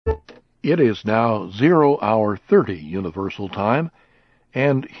It is now 0:30 Universal Time,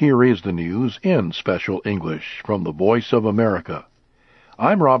 and here is the news in Special English from the Voice of America.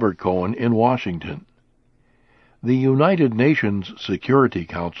 I'm Robert Cohen in Washington. The United Nations Security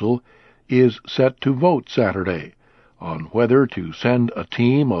Council is set to vote Saturday on whether to send a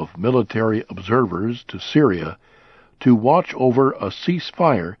team of military observers to Syria to watch over a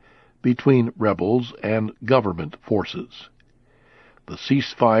ceasefire between rebels and government forces. The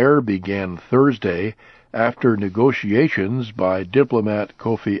ceasefire began Thursday after negotiations by diplomat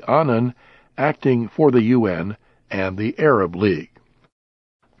Kofi Annan acting for the UN and the Arab League.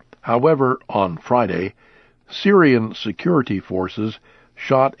 However, on Friday, Syrian security forces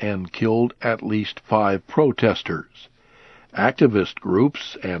shot and killed at least 5 protesters. Activist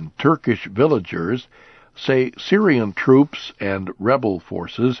groups and Turkish villagers say Syrian troops and rebel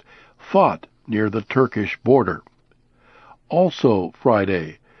forces fought near the Turkish border. Also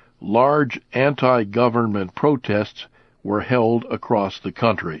Friday, large anti-government protests were held across the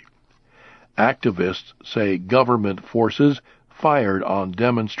country. Activists say government forces fired on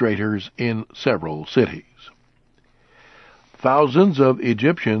demonstrators in several cities. Thousands of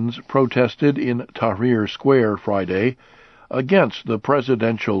Egyptians protested in Tahrir Square Friday against the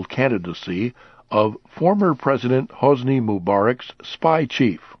presidential candidacy of former President Hosni Mubarak's spy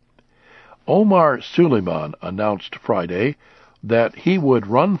chief. Omar Suleiman announced Friday that he would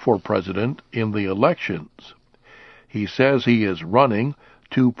run for president in the elections. He says he is running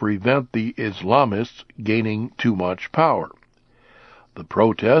to prevent the Islamists gaining too much power. The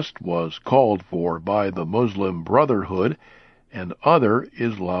protest was called for by the Muslim Brotherhood and other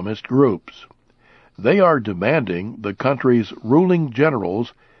Islamist groups. They are demanding the country's ruling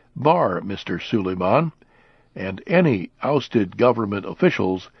generals bar Mr. Suleiman and any ousted government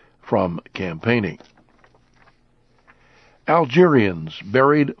officials from campaigning. Algerians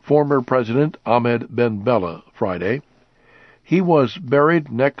buried former President Ahmed Ben Bella Friday. He was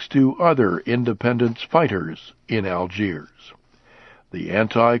buried next to other independence fighters in Algiers. The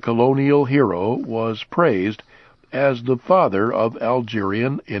anti-colonial hero was praised as the father of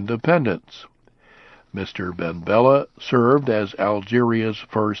Algerian independence. Mr. Ben Bella served as Algeria's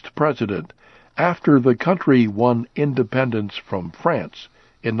first president after the country won independence from France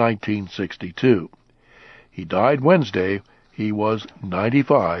in 1962. He died Wednesday. He was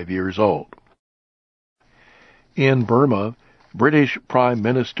 95 years old. In Burma, British Prime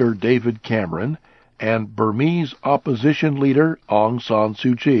Minister David Cameron and Burmese opposition leader Aung San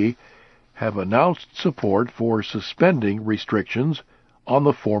Suu Kyi have announced support for suspending restrictions on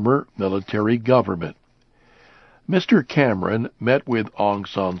the former military government. Mr. Cameron met with Aung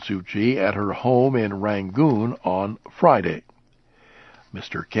San Suu Kyi at her home in Rangoon on Friday.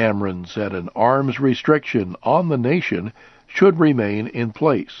 Mr. Cameron said an arms restriction on the nation should remain in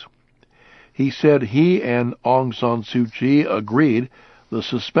place. He said he and Aung San Suu Kyi agreed the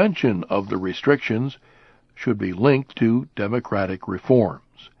suspension of the restrictions should be linked to democratic reforms.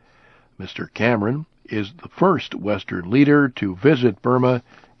 Mr. Cameron is the first Western leader to visit Burma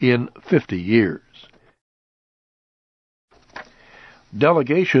in 50 years.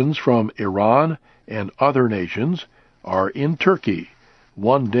 Delegations from Iran and other nations are in Turkey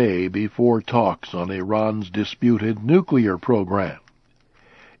one day before talks on Iran's disputed nuclear program.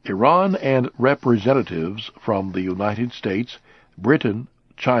 Iran and representatives from the United States, Britain,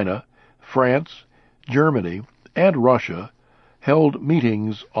 China, France, Germany, and Russia held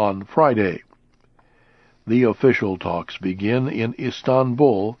meetings on Friday. The official talks begin in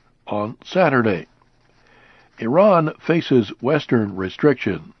Istanbul on Saturday. Iran faces Western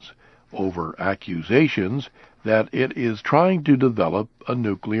restrictions over accusations that it is trying to develop a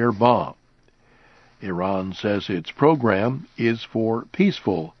nuclear bomb. Iran says its program is for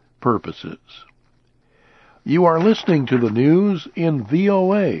peaceful purposes. You are listening to the news in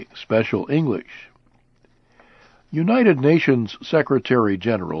VOA Special English. United Nations Secretary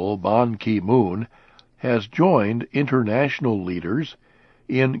General Ban Ki-moon has joined international leaders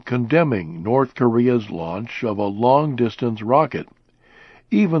in condemning North Korea's launch of a long-distance rocket,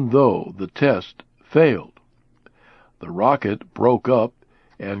 even though the test failed. The rocket broke up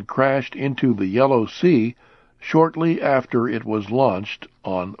and crashed into the Yellow Sea shortly after it was launched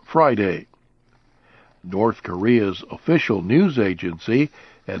on Friday. North Korea's official news agency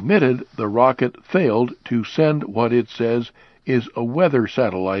admitted the rocket failed to send what it says is a weather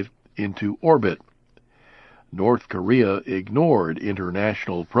satellite into orbit. North Korea ignored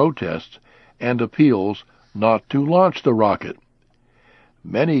international protests and appeals not to launch the rocket.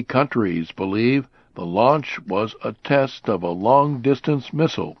 Many countries believe the launch was a test of a long-distance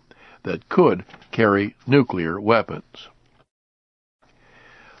missile that could carry nuclear weapons.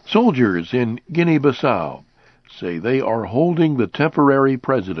 Soldiers in Guinea-Bissau say they are holding the temporary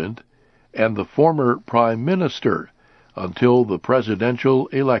president and the former prime minister until the presidential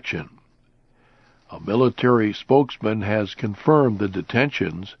election. A military spokesman has confirmed the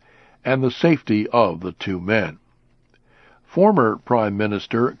detentions and the safety of the two men. Former Prime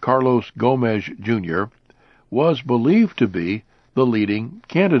Minister Carlos Gomes Jr. was believed to be the leading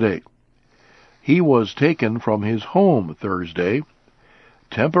candidate. He was taken from his home Thursday.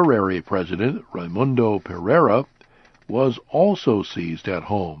 Temporary President Raimundo Pereira was also seized at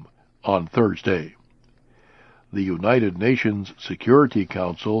home on Thursday. The United Nations Security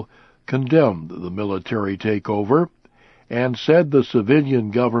Council condemned the military takeover and said the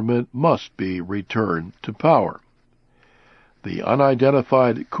civilian government must be returned to power. The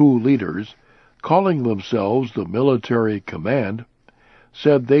unidentified coup leaders, calling themselves the military command,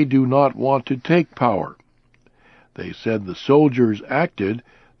 said they do not want to take power. They said the soldiers acted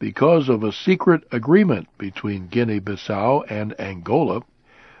because of a secret agreement between Guinea-Bissau and Angola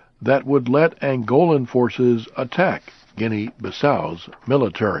that would let Angolan forces attack Guinea-Bissau's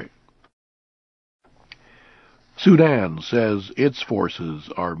military. Sudan says its forces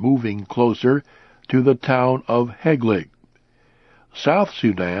are moving closer to the town of Heglig. South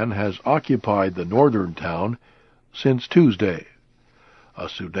Sudan has occupied the northern town since Tuesday. A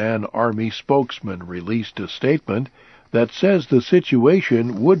Sudan Army spokesman released a statement that says the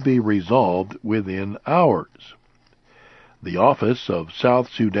situation would be resolved within hours. The office of South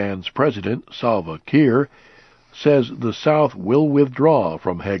Sudan's President, Salva Kiir, says the South will withdraw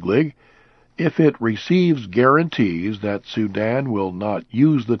from Heglig if it receives guarantees that Sudan will not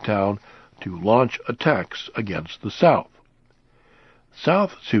use the town to launch attacks against the South.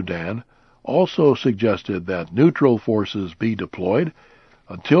 South Sudan also suggested that neutral forces be deployed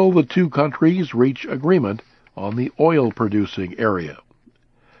until the two countries reach agreement on the oil-producing area.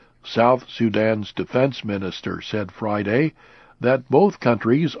 South Sudan's defense minister said Friday that both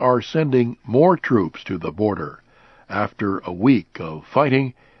countries are sending more troops to the border after a week of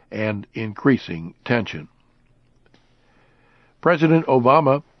fighting and increasing tension. President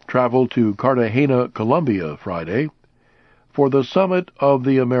Obama traveled to Cartagena, Colombia, Friday for the Summit of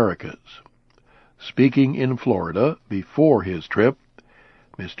the Americas. Speaking in Florida before his trip,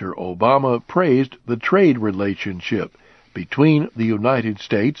 Mr. Obama praised the trade relationship between the United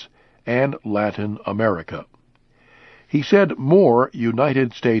States and Latin America. He said more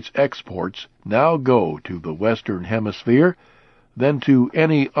United States exports now go to the Western Hemisphere than to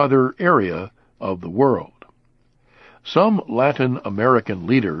any other area of the world. Some Latin American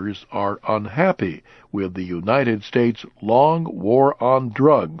leaders are unhappy with the United States' long war on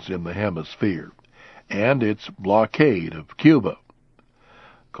drugs in the hemisphere and its blockade of Cuba.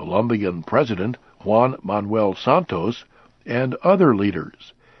 Colombian President Juan Manuel Santos and other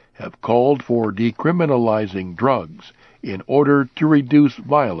leaders have called for decriminalizing drugs in order to reduce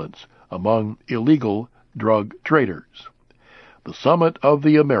violence among illegal drug traders. The Summit of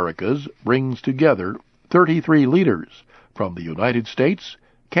the Americas brings together 33 leaders from the United States,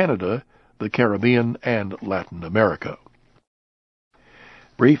 Canada, the Caribbean, and Latin America.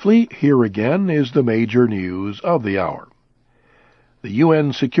 Briefly, here again is the major news of the hour. The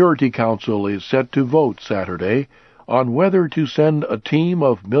UN Security Council is set to vote Saturday on whether to send a team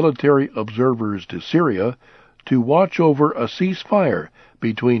of military observers to Syria to watch over a ceasefire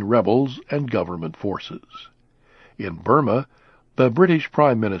between rebels and government forces. In Burma, the British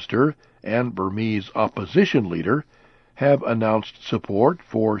Prime Minister and Burmese opposition leader have announced support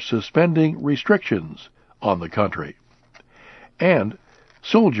for suspending restrictions on the country. And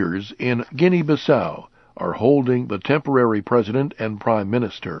soldiers in Guinea-Bissau are holding the temporary president and prime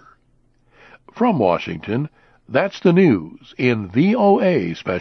minister. From Washington, that's the news in VOA Special.